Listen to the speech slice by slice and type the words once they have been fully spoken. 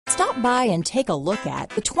Stop by and take a look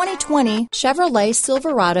at the 2020 Chevrolet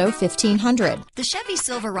Silverado 1500. The Chevy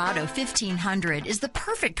Silverado 1500 is the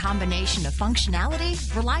perfect combination of functionality,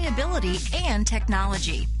 reliability, and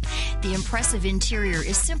technology. The impressive interior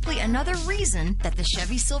is simply another reason that the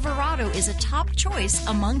Chevy Silverado is a top choice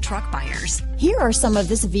among truck buyers. Here are some of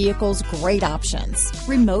this vehicle's great options: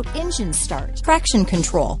 remote engine start, traction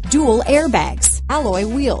control, dual airbags, alloy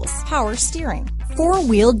wheels, power steering,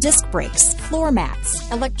 four-wheel disc brakes, floor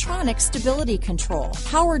mats, electronic stability control,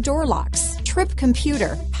 power door locks, trip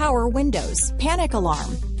computer, power windows, panic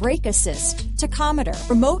alarm, brake assist, tachometer,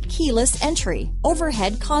 remote keyless entry,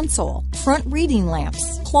 overhead console, front reading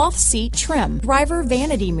lamps, cloth seat trim, driver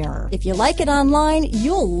vanity mirror. If you like it online,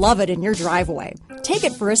 you'll love it in your driveway. Take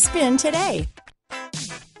it for a spin today.